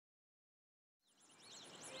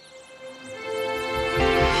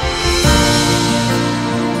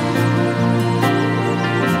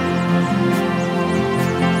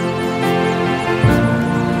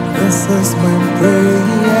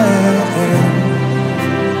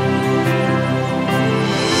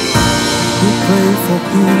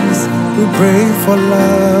We pray for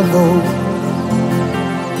love, oh.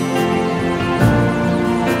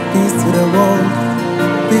 Peace to the world,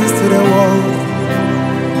 peace to the world.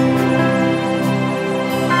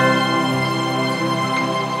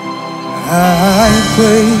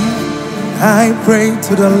 I pray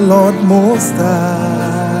to the Lord Most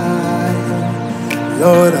High.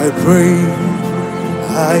 Lord, I pray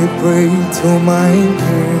to my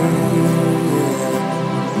King.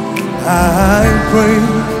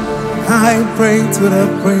 I pray to the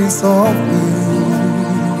Prince of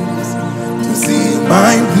Peace, to see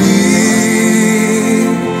my plea,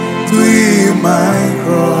 to hear my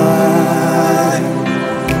cry.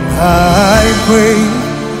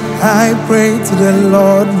 I pray to the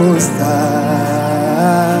Lord Most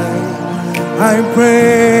High. I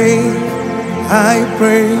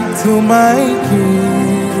pray to my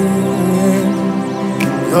King.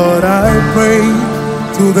 Lord, I pray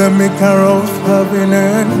to the Maker of heaven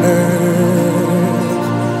and earth,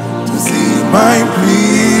 to see my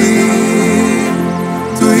plea,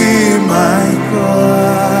 to hear my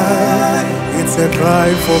cry. It's a cry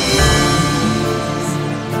for peace,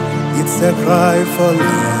 it's a cry for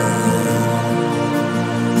love.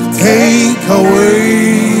 Take away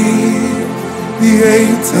the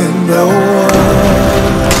hate in the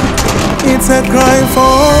world. It's a cry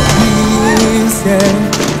for peace,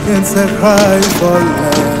 yeah. It's a cry for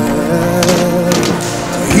love.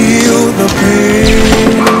 Heal the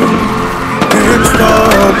pain and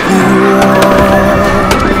stop the war.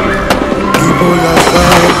 People are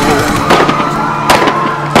suffering,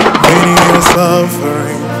 many are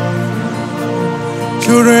suffering.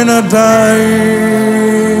 Children are dying,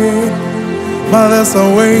 mothers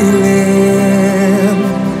are wailing,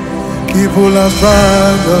 people are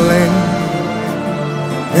struggling,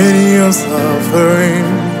 many are suffering.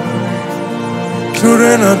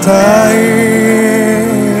 Children are dying,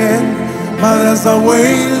 mothers are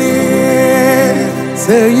wailing,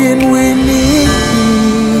 saying we need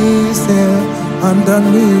peace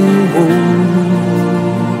underneath.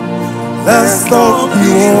 Let's stop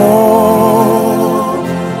the war,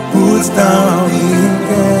 put down the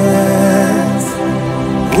gas.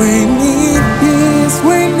 We need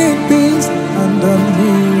peace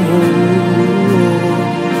underneath.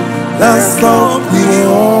 Let's stop the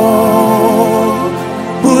war,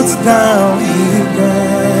 put down the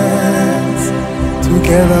gas.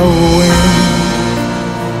 Together we win,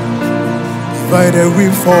 divided we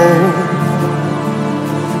fall.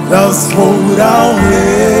 Let's hold our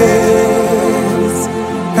hands,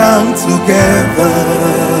 come together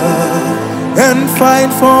and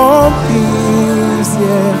fight for peace,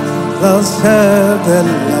 yeah. Let's share the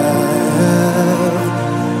love.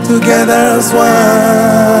 Together as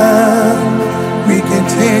one, we can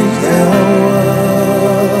change the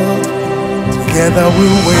world. Together we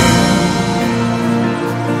win,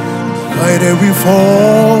 divided we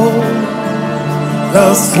fall.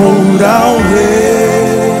 Let's hold our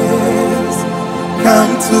hands,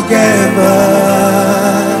 come together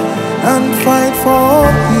and fight for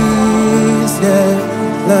peace, yeah.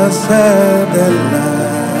 Let's share the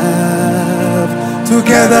love.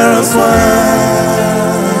 Together as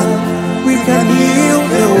one, we can heal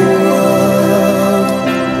the world.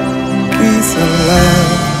 Peace and love,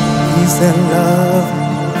 peace and love,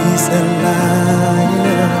 peace and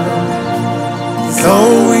life. It's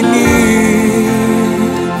all we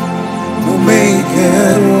need to make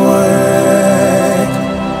it work.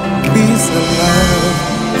 Peace and love,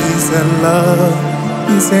 peace and love,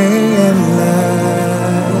 peace and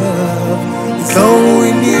love. It's all we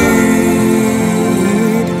need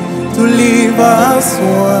to live as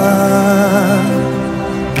one.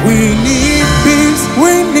 We need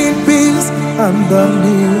peace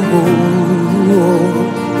underneath.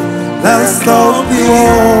 Let's stop the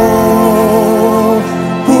war,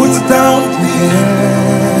 put down the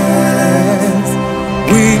hands.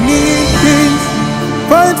 We need peace,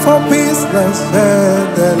 fight for peace. Let's share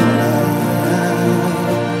the love.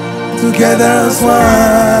 Together as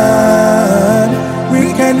one, we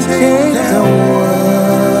can change the world.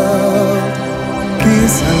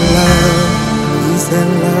 Peace and love, peace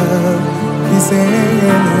and love, peace and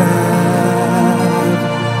love.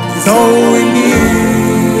 It's all we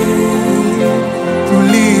need to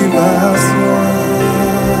live as one.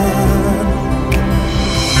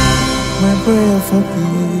 My prayer for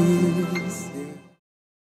peace.